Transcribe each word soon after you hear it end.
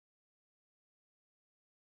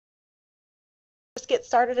get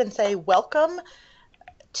started and say welcome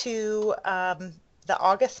to the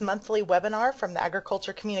August monthly webinar from the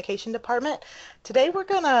Agriculture Communication Department. Today we're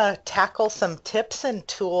going to tackle some tips and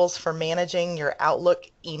tools for managing your Outlook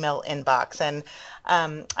email inbox. And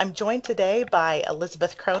I'm joined today by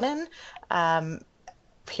Elizabeth Cronin,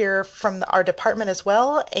 here from our department as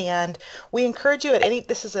well. And we encourage you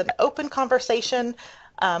this is an open conversation.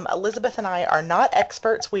 Elizabeth and I are not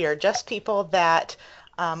experts. We are just people that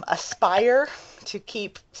aspire to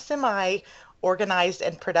keep semi-organized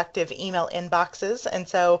and productive email inboxes. And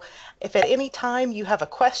so if at any time you have a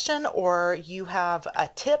question or you have a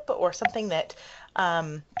tip or something that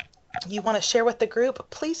you want to share with the group,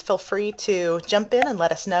 please feel free to jump in and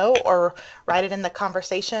let us know or write it in the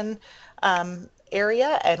conversation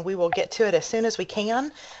area, and we will get to it as soon as we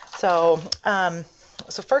can. So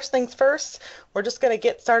first things first, we're just going to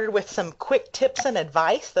get started with some quick tips and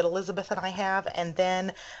advice that Elizabeth and I have, and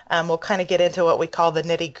then we'll kind of get into what we call the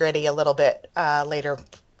nitty gritty a little bit later,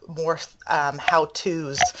 more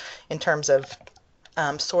how-tos in terms of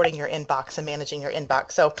sorting your inbox and managing your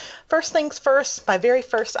inbox. So first things first, I'm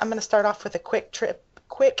going to start off with a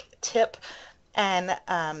quick tip, and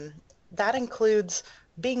that includes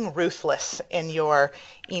being ruthless in your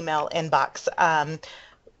email inbox.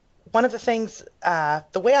 One of the things,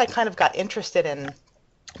 the way I kind of got interested in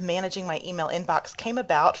managing my email inbox came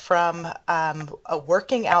about from a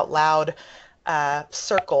working out loud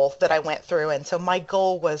circle that I went through. And so my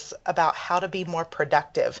goal was about how to be more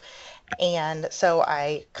productive. And so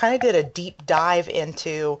I kind of did a deep dive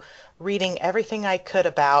into reading everything I could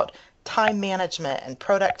about time management and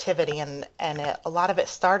productivity. And a lot of it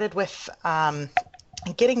started with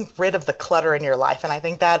getting rid of the clutter in your life. And I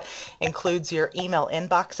think that includes your email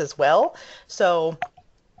inbox as well. So,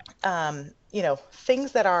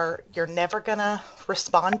 things that you're never gonna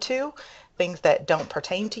respond to, things that don't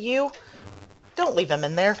pertain to you, don't leave them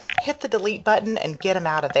in there. Hit the delete button and get them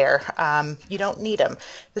out of there. You don't need them.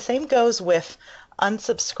 The same goes with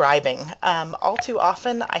unsubscribing. All too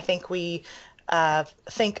often, I think we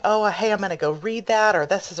think, oh, hey, I'm gonna go read that, or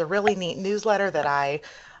this is a really neat newsletter that I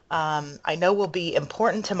know will be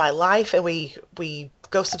important to my life, and we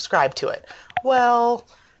go subscribe to it. Well,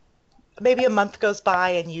 maybe a month goes by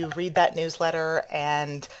and you read that newsletter,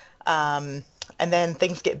 and then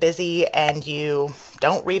things get busy and you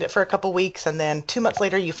don't read it for a couple weeks, and then 2 months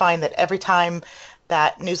later you find that every time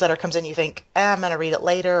that newsletter comes in you think, I'm going to read it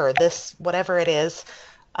later, or this, whatever it is.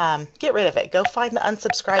 Get rid of it. Go find the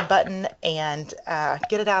unsubscribe button and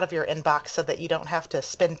get it out of your inbox so that you don't have to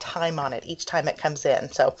spend time on it each time it comes in.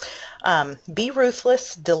 So be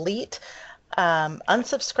ruthless, delete,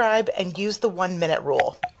 unsubscribe, and use the 1-minute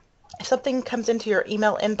rule. If something comes into your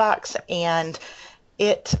email inbox and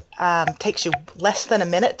it takes you less than a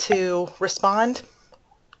minute to respond,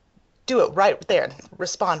 do it right there.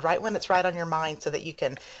 Respond right when it's right on your mind so that you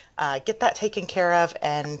can get that taken care of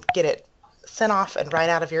and get it sent off and right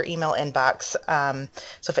out of your email inbox.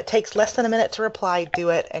 So if it takes less than a minute to reply, do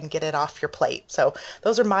it and get it off your plate. So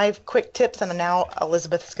those are my quick tips, and now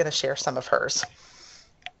Elizabeth is going to share some of hers.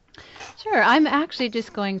 Sure. I'm actually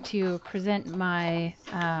just going to present my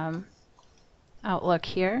Outlook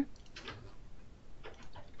here.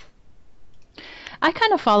 I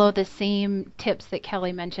kind of follow the same tips that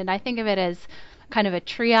Kelly mentioned. I think of it as kind of a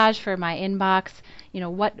triage for my inbox.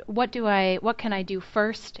 What can I do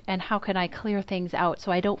first, and how can I clear things out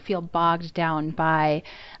so I don't feel bogged down by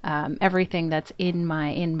everything that's in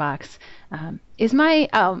my inbox. Is my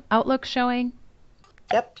Outlook showing?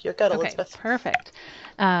 Yep, you're good, Okay, Elizabeth. perfect.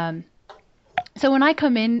 So when I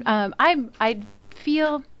come in, I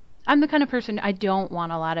feel I'm the kind of person, I don't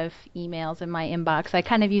want a lot of emails in my inbox. I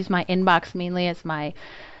kind of use my inbox mainly as my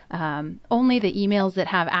only the emails that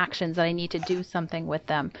have actions that I need to do something with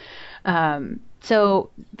them. So,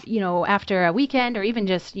 after a weekend, or even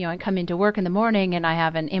just, I come into work in the morning and I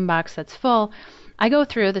have an inbox that's full, I go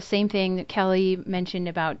through the same thing that Kelly mentioned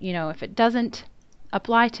about, if it doesn't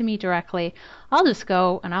apply to me directly, I'll just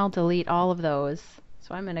go and I'll delete all of those.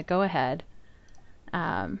 So I'm going to go ahead.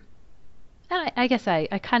 And I guess I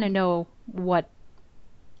kind of know what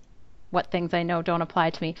things I know don't apply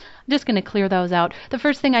to me. I'm just going to clear those out. The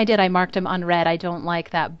first thing I did, I marked them unread. I don't like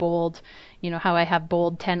that bold, how I have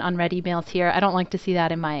bold 10 unread emails here. I don't like to see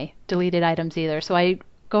that in my deleted items either. So I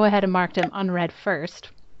go ahead and mark them unread first.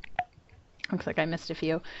 Looks like I missed a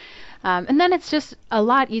few. And then it's just a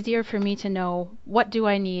lot easier for me to know what do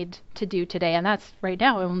I need to do today. And that's right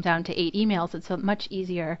now I'm down to 8 emails. It's a much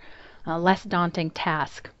easier, less daunting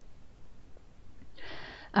task.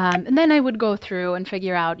 And then I would go through and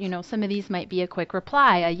figure out, some of these might be a quick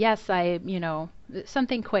reply, a yes,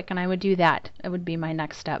 something quick, and I would do that. It would be my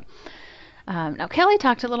next step. Now, Kelly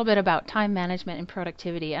talked a little bit about time management and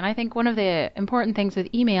productivity, and I think one of the important things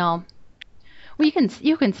with email, well,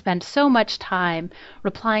 you can spend so much time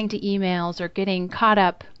replying to emails or getting caught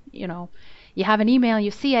up. You know, you have an email,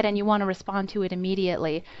 you see it, and you want to respond to it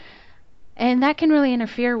immediately, and that can really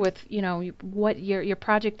interfere with what your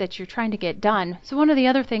project that you're trying to get done. So one of the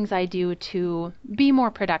other things I do to be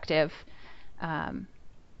more productive, um,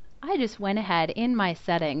 I just went ahead in my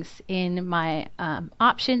settings in my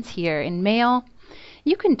options here in mail.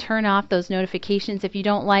 You can turn off those notifications if you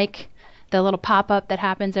don't like the little pop-up that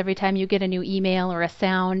happens every time you get a new email or a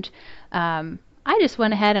sound. I just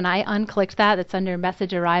went ahead and I unclicked that. That's under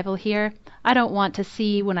message arrival here. I don't want to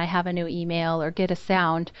see when I have a new email or get a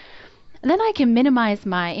sound. And then I can minimize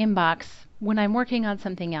my inbox when I'm working on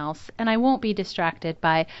something else, and I won't be distracted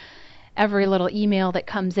by every little email that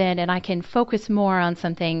comes in, and I can focus more on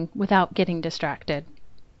something without getting distracted.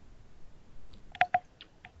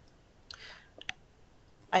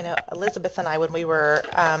 I know Elizabeth and I, when we were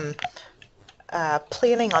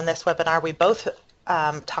planning on this webinar, we both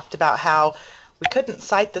talked about how we couldn't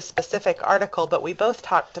cite the specific article, but we both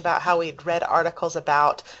talked about how we'd read articles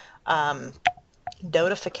about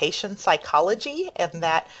notification psychology, and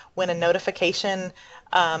that when a notification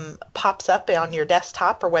pops up on your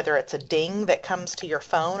desktop, or whether it's a ding that comes to your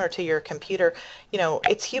phone or to your computer,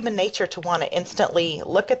 it's human nature to want to instantly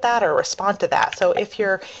look at that or respond to that. So if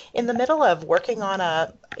you're in the middle of working on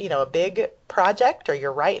a big project, or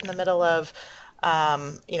you're right in the middle of a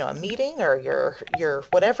meeting, or you're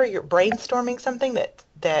whatever, you're brainstorming something that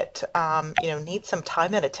needs some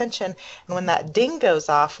time and attention, and when that ding goes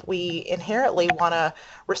off, we inherently want to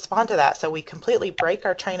respond to that. So we completely break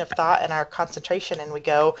our train of thought and our concentration, and we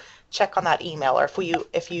go check on that email. Or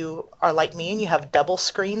if you are like me and you have double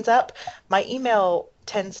screens up, my email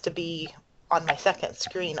tends to be on my second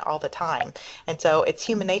screen all the time. And so it's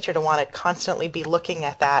human nature to want to constantly be looking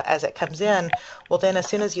at that as it comes in. Well, then as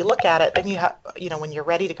soon as you look at it, then when you're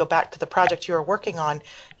ready to go back to the project you were working on,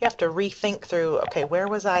 you have to rethink through, okay, where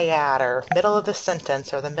was I at, or middle of the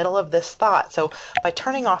sentence, or the middle of this thought. So by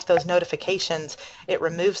turning off those notifications, it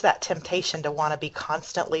removes that temptation to want to be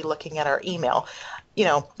constantly looking at our email.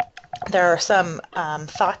 There are some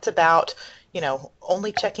thoughts about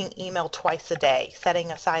only checking email twice a day,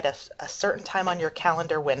 setting aside a certain time on your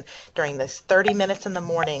calendar when during this 30 minutes in the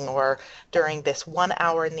morning or during this 1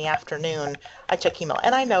 hour in the afternoon, I check email.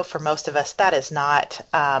 And I know for most of us that is not,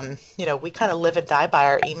 we kind of live and die by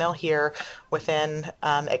our email here within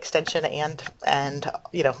extension and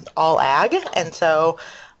all ag. And so,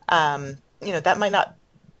 that might not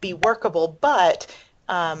be workable, but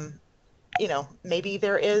maybe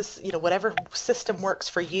there is, whatever system works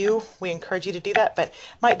for you, we encourage you to do that, but it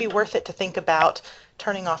might be worth it to think about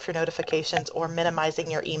turning off your notifications or minimizing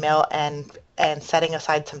your email and setting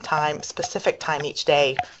aside some time, specific time each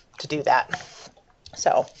day to do that.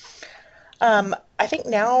 So I think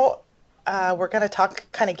now we're going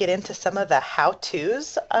to get into some of the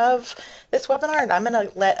how-tos of this webinar, and I'm going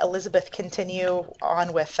to let Elizabeth continue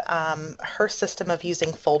on with her system of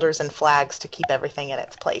using folders and flags to keep everything in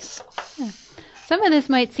its place. Some of this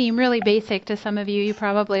might seem really basic to some of you. You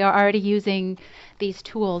probably are already using these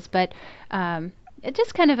tools, but it's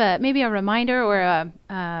just kind of maybe a reminder, or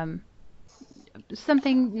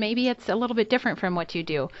something, maybe it's a little bit different from what you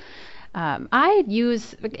do. I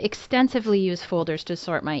extensively use folders to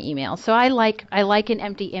sort my emails. So I like an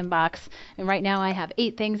empty inbox, and right now I have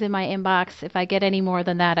 8 things in my inbox. If I get any more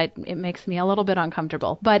than that, it makes me a little bit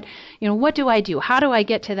uncomfortable. But what do I do? How do I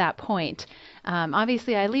get to that point?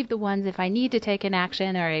 Obviously, I leave the ones if I need to take an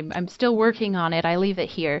action, or I'm still working on it, I leave it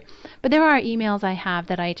here. But there are emails I have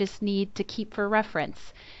that I just need to keep for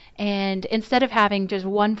reference. And instead of having just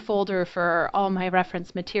one folder for all my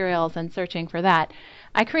reference materials and searching for that,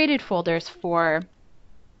 I created folders for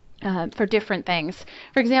different things.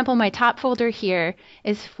 For example, my top folder here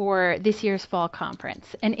is for this year's fall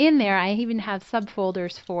conference. And in there, I even have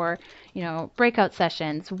subfolders for, breakout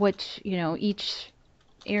sessions, which, each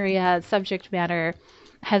area, subject matter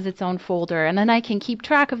has its own folder. And then I can keep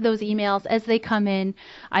track of those emails as they come in.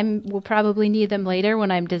 Will probably need them later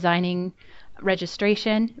when I'm designing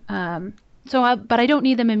registration. But I don't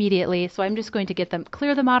need them immediately, so I'm just going to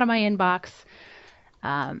clear them out of my inbox.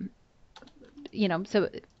 So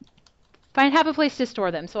have a place to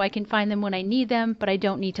store them so I can find them when I need them, but I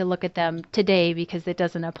don't need to look at them today because it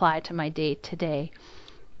doesn't apply to my day today.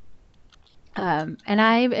 And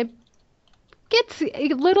it gets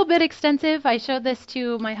a little bit extensive. I showed this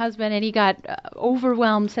to my husband and he got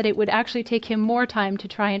overwhelmed, said it would actually take him more time to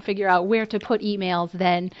try and figure out where to put emails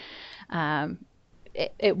than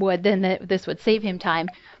this would save him time.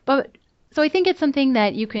 But So I think it's something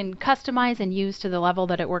that you can customize and use to the level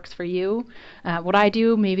that it works for you. What I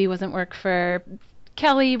do maybe wasn't work for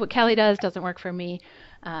Kelly. What Kelly does doesn't work for me.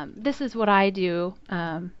 This is what I do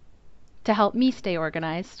to help me stay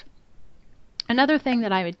organized. Another thing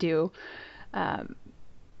that I would do, um,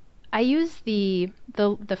 I use the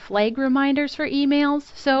flag reminders for emails.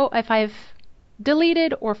 So if I've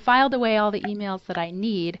deleted or filed away all the emails that I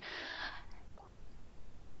need,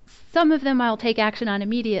 some of them I'll take action on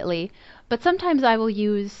immediately, but sometimes I will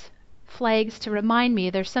use flags to remind me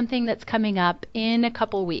there's something that's coming up in a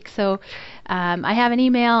couple weeks. So I have an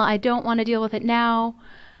email, I don't want to deal with it now.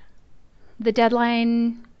 The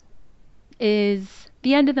deadline is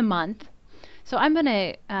the end of the month. So I'm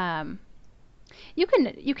gonna you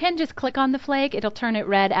can just click on the flag. It'll turn it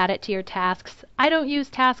red, add it to your tasks. I don't use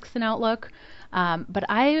tasks in Outlook, but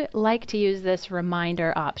I like to use this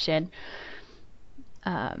reminder option.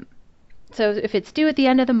 Um, So if it's due at the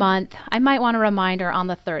end of the month, I might want a reminder on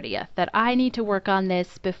the 30th that I need to work on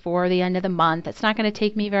this before the end of the month. It's not going to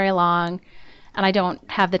take me very long, and I don't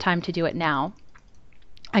have the time to do it now.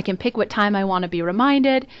 I can pick what time I want to be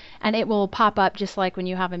reminded, and it will pop up just like when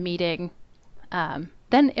you have a meeting.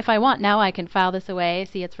 Then, if I want now, I can file this away.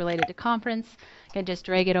 See, it's related to conference. I can just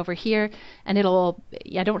drag it over here, and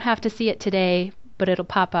I don't have to see it today, but it'll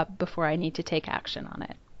pop up before I need to take action on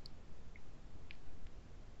it.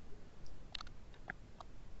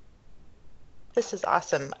 This is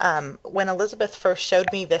awesome. When Elizabeth first showed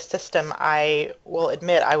me this system, I will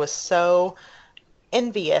admit I was so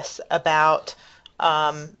envious about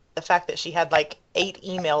the fact that she had like 8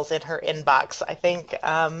 emails in her inbox. I think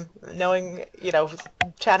knowing,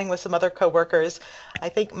 chatting with some other coworkers, I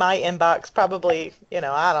think my inbox probably, I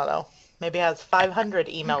don't know, maybe has 500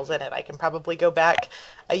 emails in it. I can probably go back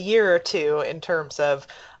a year or two in terms of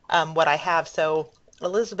what I have. So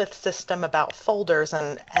Elizabeth's system about folders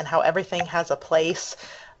and how everything has a place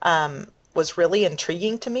was really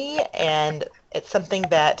intriguing to me, and it's something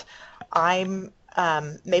that I'm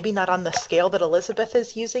maybe not on the scale that Elizabeth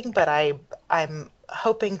is using, but I'm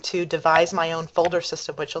hoping to devise my own folder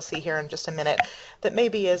system, which you'll see here in just a minute, that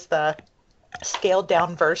maybe is the scaled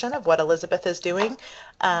down version of what Elizabeth is doing.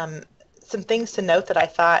 Some things to note that I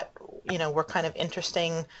thought, were kind of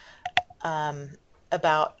interesting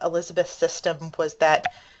about Elizabeth's system was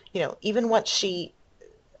that, even once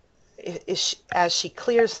as she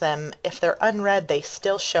clears them, if they're unread, they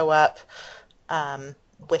still show up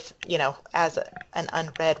with, as an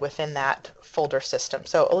unread within that folder system.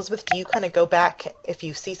 So Elizabeth, do you kind of go back if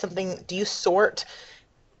you see something, do you sort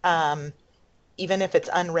even if it's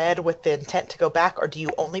unread with the intent to go back, or do you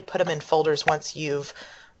only put them in folders once you've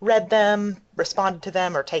read them, responded to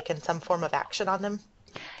them, or taken some form of action on them?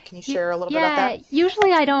 Can you share a little bit about Yeah, that?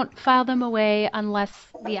 usually I don't file them away unless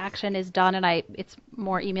the action is done and it's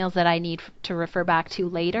more emails that I need to refer back to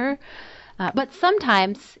later. But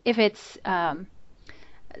sometimes if it's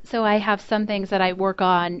so I have some things that I work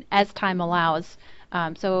on as time allows.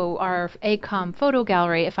 So our ACOM photo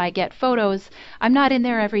gallery, if I get photos, I'm not in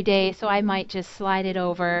there every day, so I might just slide it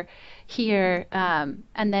over here,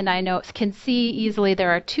 and then I can see easily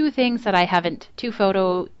there are two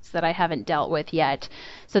photos that I haven't dealt with yet.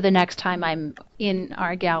 So the next time I'm in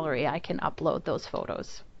our gallery, I can upload those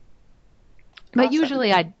photos. But Awesome.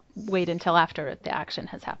 usually I wait until after the action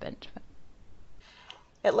has happened.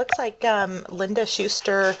 It looks like Linda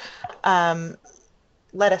Schuster um,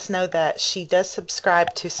 let us know that she does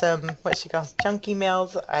subscribe to some what she calls junk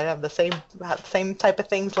emails. I have the same type of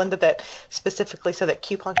things, Linda, that specifically so that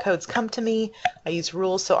coupon codes come to me. I use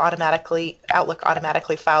rules so Outlook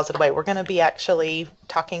automatically files it away. We're going to be actually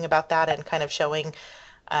talking about that and kind of showing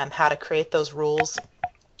how to create those rules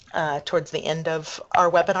towards the end of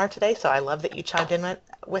our webinar today. So I love that you chimed in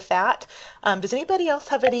with that. Does anybody else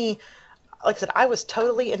have any? Like I said, I was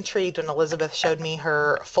totally intrigued when Elizabeth showed me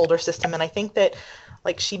her folder system, and I think that,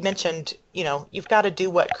 like she mentioned, you've got to do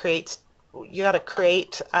you got to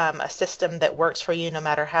create a system that works for you, no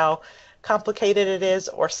matter how complicated it is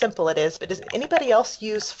or simple it is. But does anybody else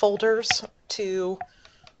use folders to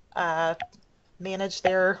uh, manage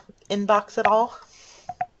their inbox at all?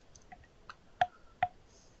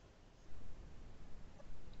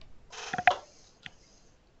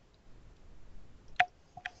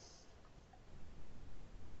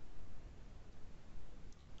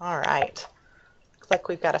 All right. Looks like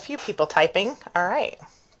we've got a few people typing. All right.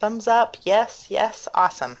 Thumbs up. Yes, yes.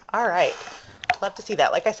 Awesome. All right. Love to see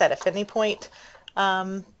that. Like I said, if at any point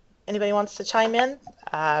anybody wants to chime in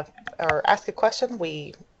or ask a question,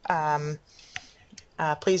 um,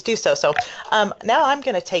 please do so. So now I'm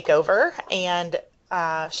going to take over and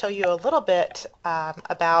show you a little bit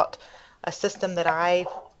about a system that I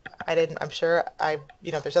I didn't, I'm sure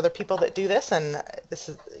there's other people that do this, and this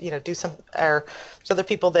is, do some, or there's other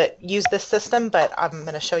people that use this system, but I'm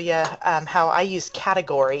going to show you how I use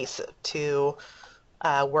categories to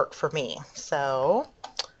work for me. So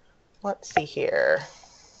let's see here.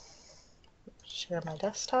 Share my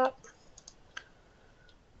desktop.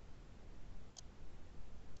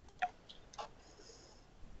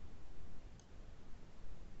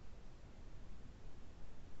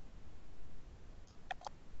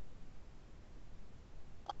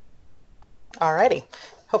 Alrighty.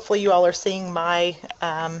 Hopefully you all are seeing my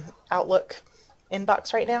Outlook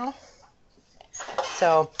inbox right now.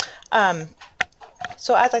 So, um,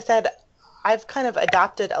 so as I said, I've kind of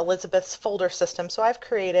adopted Elizabeth's folder system. So I've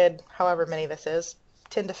created, however many this is,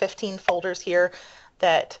 10 to 15 folders here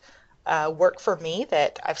that work for me,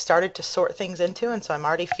 that I've started to sort things into, and so I'm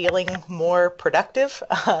already feeling more productive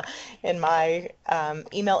in my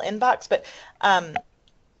email inbox. But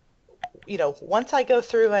once I go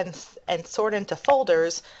through and sort into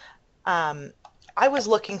folders, um, I was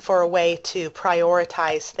looking for a way to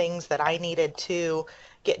prioritize things that I needed to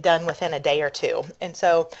get done within a day or two. And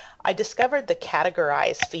so I discovered the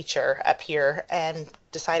categorize feature up here and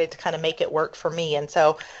decided to kind of make it work for me. And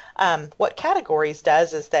so what categories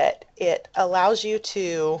does is that it allows you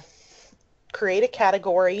to create a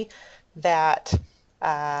category that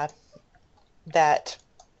uh, that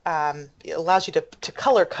it allows you to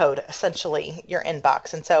color code essentially your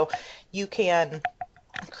inbox. And so you can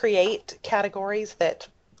create categories that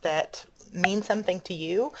mean something to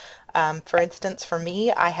you. For instance, for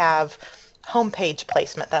me, I have homepage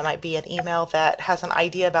placement. That might be an email that has an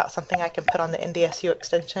idea about something I can put on the NDSU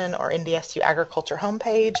extension or NDSU agriculture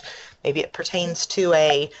homepage. Maybe it pertains to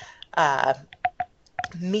a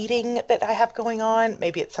meeting that I have going on.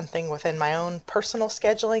 Maybe it's something within my own personal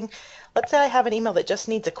scheduling. Let's say I have an email that just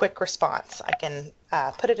needs a quick response. I can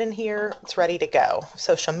put it in here. It's ready to go.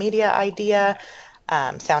 Social media idea,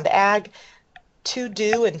 sound ag, to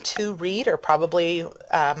do and to read are probably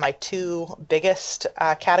my two biggest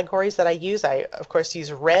categories that I use. I, of course,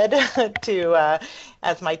 use red to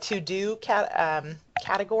as my to do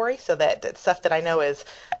category, so that it's stuff that I know is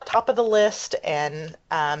top of the list and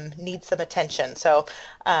needs some attention. So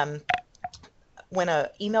when an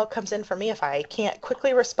email comes in for me, if I can't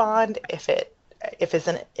quickly respond, if it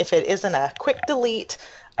isn't a quick delete,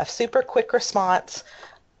 a super quick response,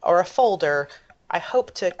 or a folder, I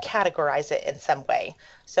hope to categorize it in some way.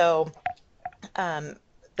 So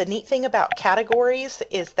the neat thing about categories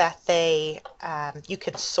is that you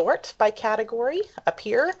can sort by category up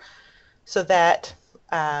here, so that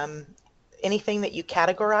anything that you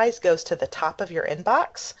categorize goes to the top of your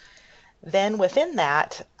inbox. Then within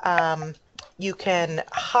that, you can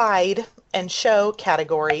hide and show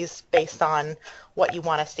categories based on what you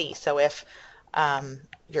want to see. So if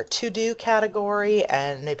your to-do category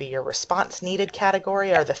and maybe your response needed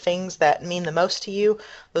category are the things that mean the most to you,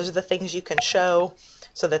 those are the things you can show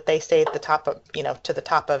so that they stay at the top of, to the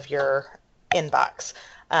top of your inbox.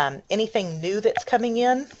 Anything new that's coming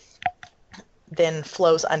in then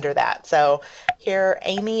flows under that. So here,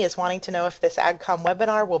 Amy is wanting to know if this AgComm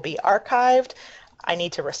webinar will be archived. I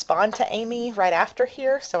need to respond to Amy right after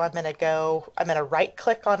here. So I'm going to right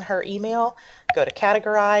click on her email, go to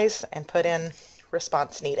categorize, and put in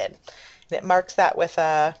response needed. And it marks that with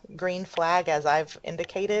a green flag as I've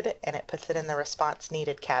indicated, and it puts it in the response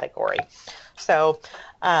needed category. So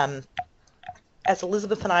as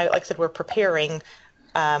Elizabeth and I, like I said, we're preparing,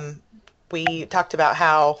 we talked about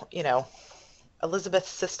how, Elizabeth's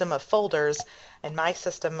system of folders and my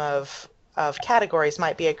system of categories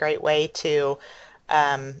might be a great way to,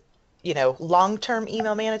 long-term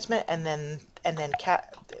email management, and then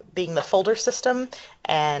being the folder system,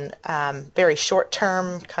 and very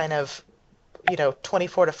short-term kind of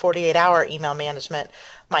 24 to 48 hour email management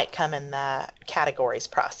might come in the categories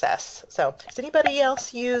process. So does anybody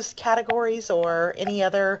else use categories or any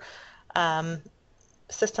other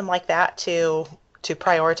system like that to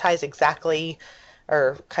prioritize exactly,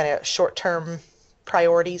 or kind of short-term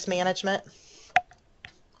priorities management?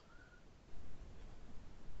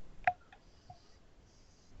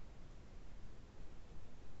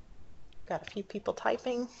 Got a few people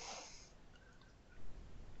typing.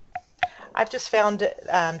 I've just found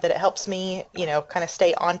that it helps me, kind of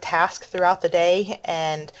stay on task throughout the day,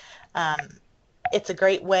 and it's a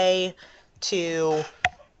great way to,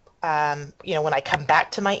 when I come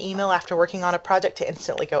back to my email after working on a project, to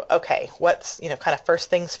instantly go, okay, what's, kind of first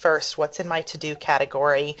things first, what's in my to-do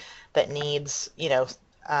category that needs,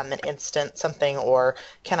 an instant something, or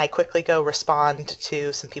can I quickly go respond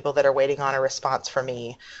to some people that are waiting on a response for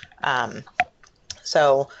me?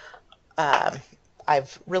 So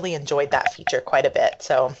I've really enjoyed that feature quite a bit.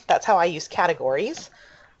 So that's how I use categories.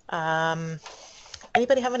 Um,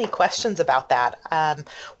 Anybody have any questions about that?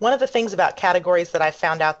 One of the things about categories that I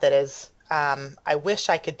found out that is I wish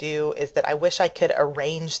I could do is that I wish I could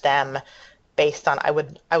arrange them based on I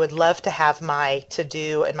would love to have my to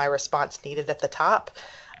do and my response needed at the top.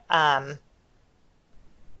 Um,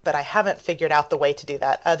 but I haven't figured out the way to do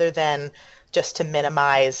that other than just to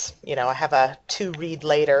minimize, I have a to read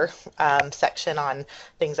later section on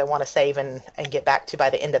things I want to save and get back to by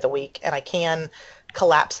the end of the week. And I can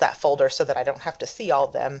collapse that folder so that I don't have to see all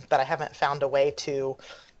of them, but I haven't found a way to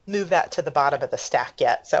move that to the bottom of the stack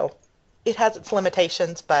yet. So it has its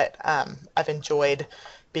limitations, but I've enjoyed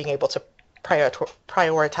being able to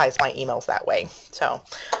prioritize my emails that way. So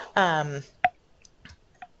um,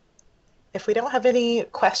 if we don't have any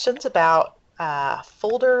questions about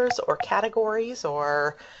folders or categories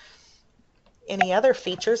or any other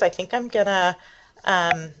features, I think I'm gonna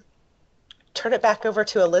um, turn it back over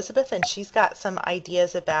to Elizabeth, and she's got some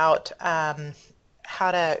ideas about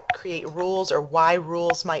how to create rules or why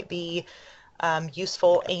rules might be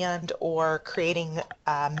useful and or creating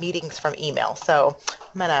meetings from email. So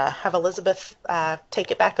I'm gonna have Elizabeth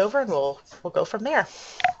take it back over, and we'll go from there.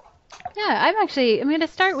 Yeah, I'm going to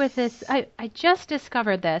start with this. I just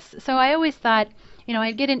discovered this. So I always thought,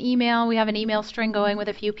 I'd get an email. We have an email string going with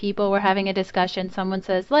a few people. We're having a discussion. Someone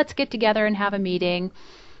says, let's get together and have a meeting,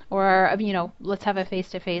 or, let's have a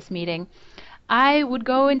face-to-face meeting. I would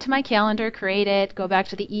go into my calendar, create it, go back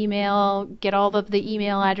to the email, get all of the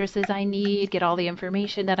email addresses I need, get all the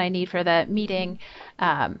information that I need for the meeting.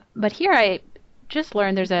 But here I just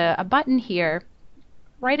learned there's a button here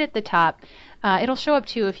right at the top. It'll show up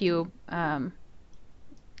too if you,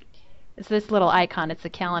 it's this little icon, it's the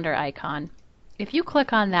calendar icon. If you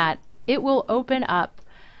click on that, it will open up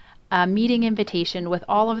a meeting invitation with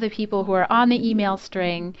all of the people who are on the email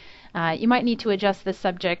string. You might need to adjust the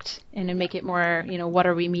subject and then make it more, what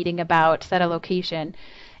are we meeting about, set a location.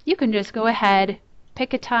 You can just go ahead,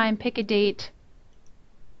 pick a time, pick a date.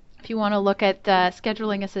 If you want to look at the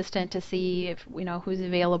scheduling assistant to see if who's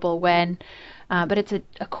available when, but it's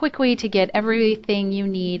a quick way to get everything you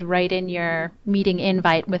need right in your meeting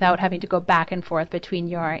invite without having to go back and forth between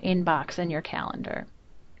your inbox and your calendar.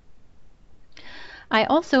 I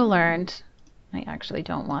also learned, I actually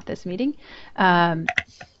don't want this meeting.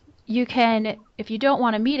 You can, if you don't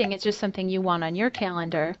want a meeting, it's just something you want on your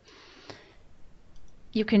calendar.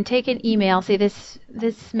 You can take an email, say this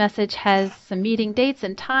message has some meeting dates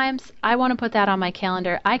and times. I want to put that on my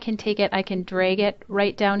calendar. I can take it, I can drag it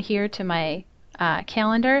right down here to my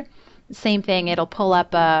calendar. Same thing, it'll pull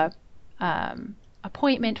up a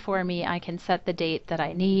appointment for me. I can set the date that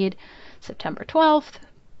I need, September 12th.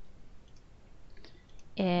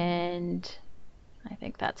 And I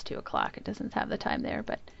think that's 2 o'clock. It doesn't have the time there,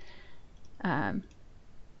 but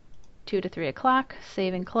 2 to 3 o'clock,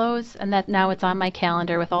 save and close, and that now it's on my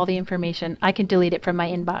calendar with all the information. I can delete it from my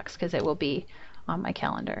inbox because it will be on my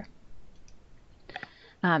calendar.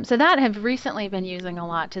 So that I've recently been using a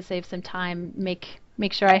lot to save some time, make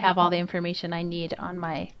sure I have all the information I need on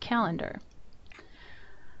my calendar.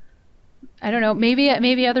 I don't know,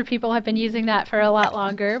 maybe other people have been using that for a lot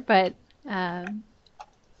longer, but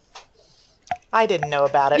I didn't know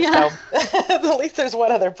about it, yeah. so at least there's one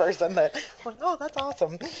other person that, oh, that's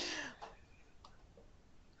awesome.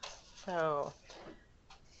 So,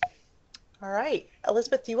 all right,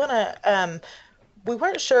 Elizabeth, do you want to? We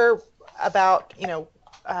weren't sure about,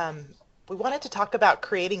 we wanted to talk about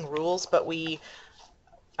creating rules, but we're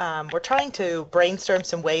trying to brainstorm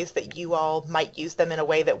some ways that you all might use them in a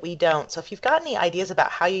way that we don't. So if you've got any ideas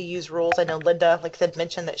about how you use rules, I know Linda, like I said,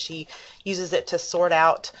 mentioned that she uses it to sort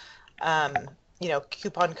out,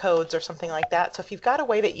 coupon codes or something like that. So if you've got a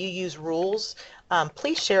way that you use rules,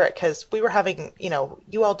 please share it, because we were having,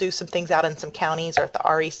 you all do some things out in some counties or at the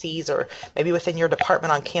RECs or maybe within your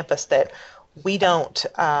department on campus that we don't,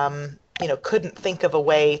 couldn't think of a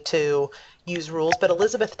way to use rules, but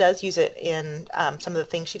Elizabeth does use it in some of the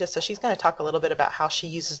things she does. So she's going to talk a little bit about how she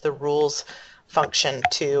uses the rules function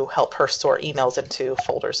to help her sort emails into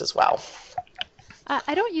folders as well.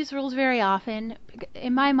 I don't use rules very often.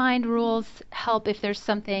 In my mind, rules help if there's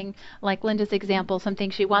something like Linda's example, something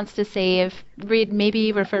she wants to save, read,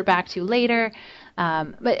 maybe refer back to later.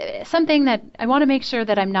 But something that I want to make sure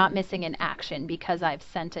that I'm not missing an action because I've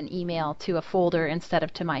sent an email to a folder instead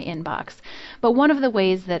of to my inbox. But one of the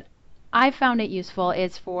ways that I found it useful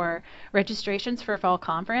is for registrations for fall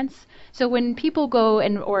conference. So when people go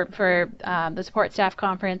or for the support staff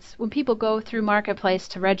conference, when people go through Marketplace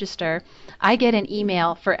to register, I get an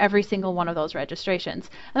email for every single one of those registrations.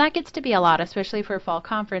 And that gets to be a lot, especially for fall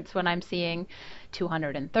conference when I'm seeing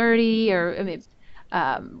 230, or I mean,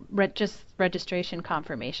 just registration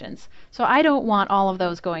confirmations. So I don't want all of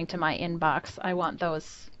those going to my inbox. I want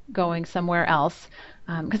those going somewhere else,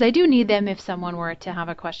 because I do need them if someone were to have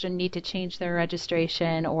a question, need to change their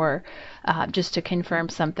registration, or just to confirm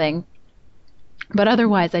something. But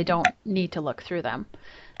otherwise, I don't need to look through them.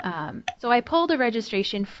 So I pulled a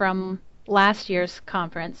registration from last year's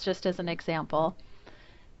conference, just as an example.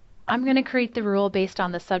 I'm going to create the rule based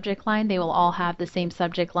on the subject line. They will all have the same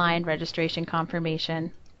subject line, registration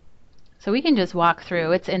confirmation. So we can just walk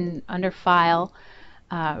through. It's in under File,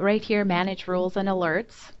 right here, Manage Rules and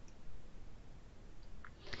Alerts.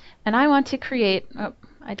 And I want to create, oh,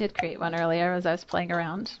 I did create one earlier as I was playing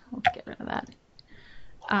around. Let's get rid of that.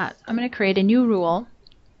 I'm going to create a new rule.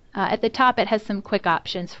 At the top, it has some quick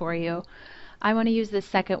options for you. I want to use the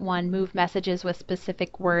second one, move messages with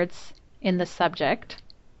specific words in the subject.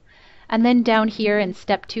 And then down here in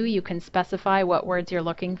step 2, you can specify what words you're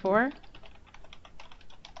looking for.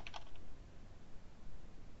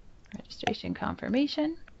 Registration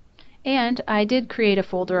confirmation. And I did create a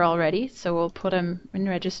folder already, so we'll put them in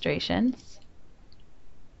registrations.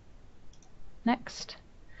 Next.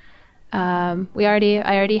 I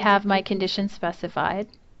already have my condition specified.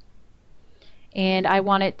 And I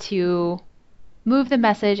want it to move the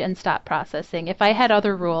message and stop processing. If I had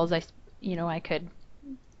other rules, I could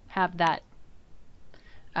have that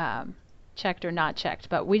checked or not checked,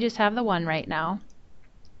 but we just have the one right now.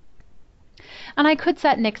 And I could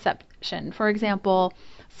set an exception. For example,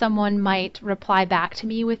 someone might reply back to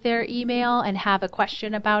me with their email and have a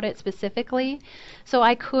question about it specifically. So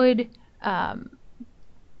I could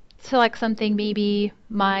select something, maybe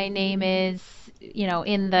my name is,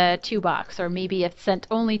 in the to box, or maybe it's sent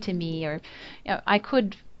only to me, or I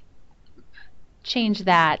could change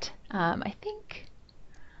that. I think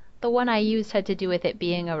the one I used had to do with it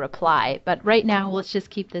being a reply, but right now let's just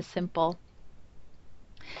keep this simple.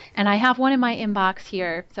 And I have one in my inbox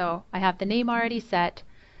here, so I have the name already set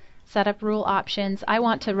up rule options. I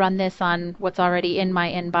want to run this on what's already in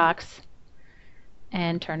my inbox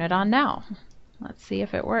and turn it on now. Let's see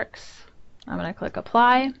if it works. I'm going to click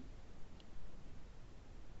apply.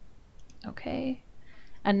 Okay.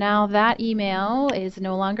 And now that email is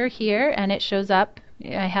no longer here, and it shows up.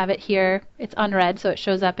 I have it here. It's unread, so it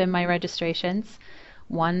shows up in my registrations.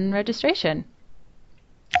 One registration.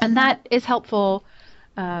 And that is helpful.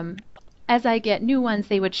 As I get new ones,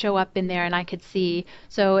 they would show up in there and I could see.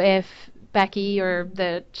 So if Becky or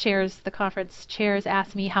the conference chairs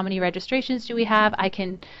ask me how many registrations do we have, I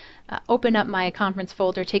can open up my conference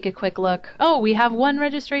folder, take a quick look. Oh, we have one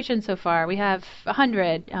registration so far. We have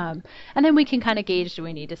 100. And then we can kind of gauge, do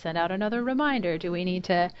we need to send out another reminder? Do we need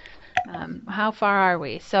to, how far are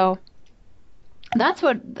we? So that's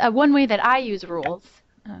one way that I use rules.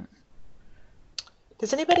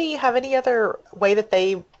 Does anybody have any other way that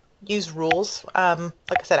they use rules, like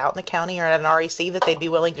I said, out in the county or at an REC that they'd be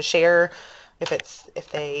willing to share if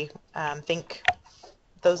they think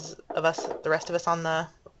the rest of us on the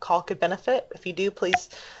call could benefit? If you do, please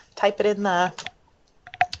type it in the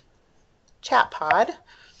chat pod.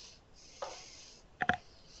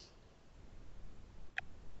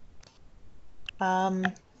 Let's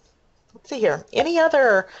see here.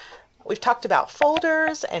 We've talked about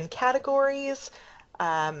folders and categories.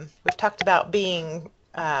 We've talked about being,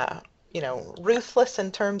 ruthless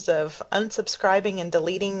in terms of unsubscribing and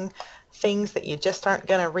deleting things that you just aren't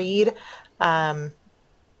going to read.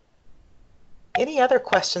 Any other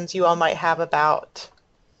questions you all might have about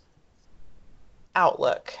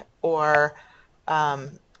Outlook or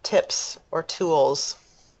tips or tools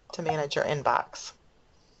to manage your inbox?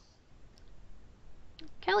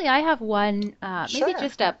 Kelly, I have one, Sure. maybe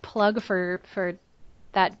just a plug for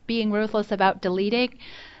that being ruthless about deleting.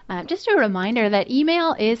 Just a reminder that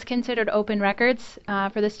email is considered open records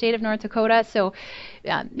for the state of North Dakota. So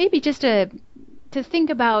maybe just to think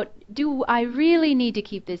about, do I really need to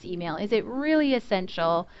keep this email? Is it really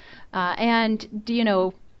essential? And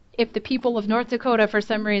if the people of North Dakota for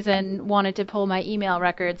some reason wanted to pull my email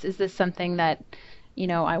records, is this something that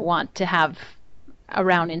I want to have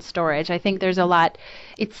around in storage? I think there's a lot.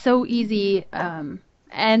 It's so easy.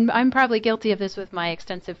 And I'm probably guilty of this with my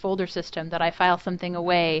extensive folder system, that I file something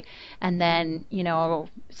away and then,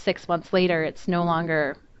 6 months later, it's no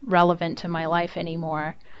longer relevant to my life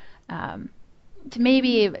anymore. To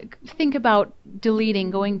maybe think about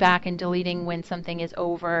going back and deleting when something is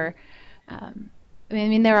over.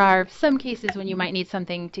 There are some cases when you might need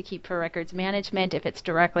something to keep for records management if it's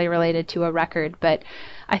directly related to a record, but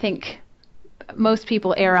I think most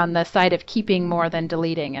people err on the side of keeping more than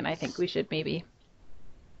deleting, and I think we should maybe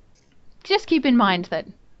just keep in mind that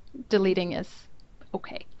deleting is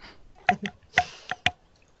okay.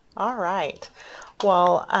 All right.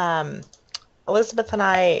 Well, Elizabeth and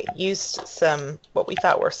I used some what we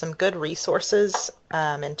thought were some good resources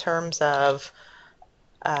in terms of,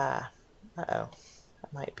 uh, uh-oh,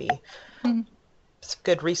 that might be Mhm. some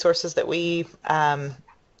good resources that we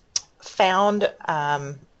found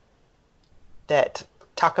that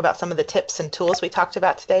talk about some of the tips and tools we talked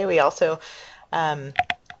about today. We also, um,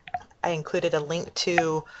 I included a link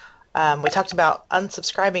to, we talked about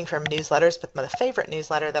unsubscribing from newsletters, but my favorite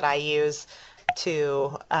newsletter that I use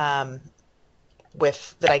to,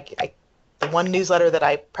 with that the one newsletter that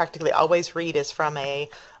I practically always read is from a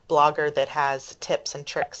blogger that has tips and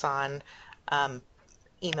tricks on um,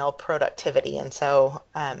 email productivity. And so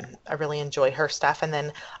I really enjoy her stuff. And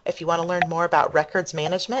then if you want to learn more about records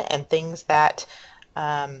management and things that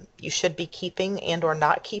you should be keeping and or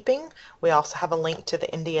not keeping, we also have a link to the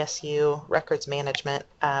NDSU records management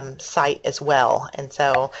site as well. And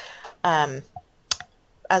so um,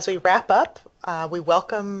 as we wrap up, we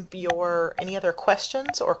welcome your any other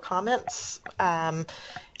questions or comments.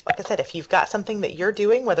 Like I said, if you've got something that you're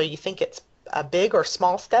doing, whether you think it's a big or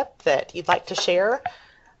small step that you'd like to share,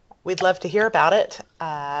 we'd love to hear about it.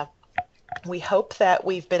 We hope that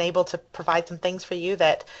we've been able to provide some things for you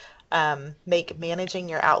that make managing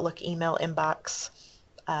your Outlook email inbox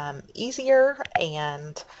easier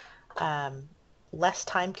and um, less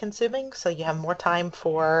time consuming, so you have more time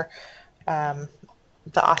for um,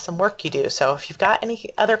 the awesome work you do. So if you've got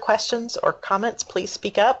any other questions or comments, please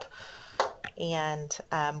speak up, and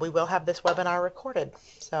we will have this webinar recorded.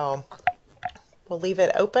 So we'll leave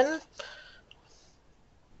it open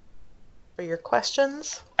for your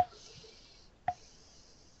questions.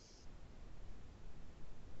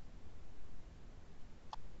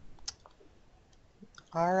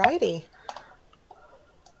 All righty.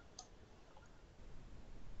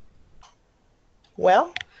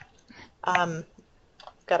 Well,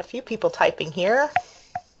 got a few people typing here.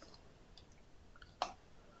 I'm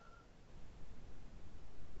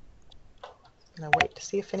gonna wait to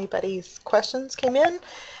see if anybody's questions came in.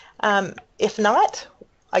 If not,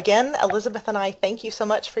 again, Elizabeth and I thank you so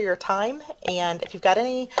much for your time. And if you've got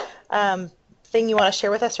any thing you want to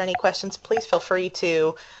share with us or any questions, please feel free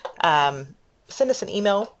to send us an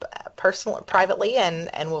email personally, privately,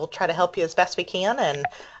 and we'll try to help you as best we can. And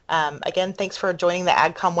again, thanks for joining the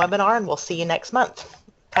AgComm webinar, and we'll see you next month.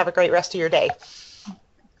 Have a great rest of your day.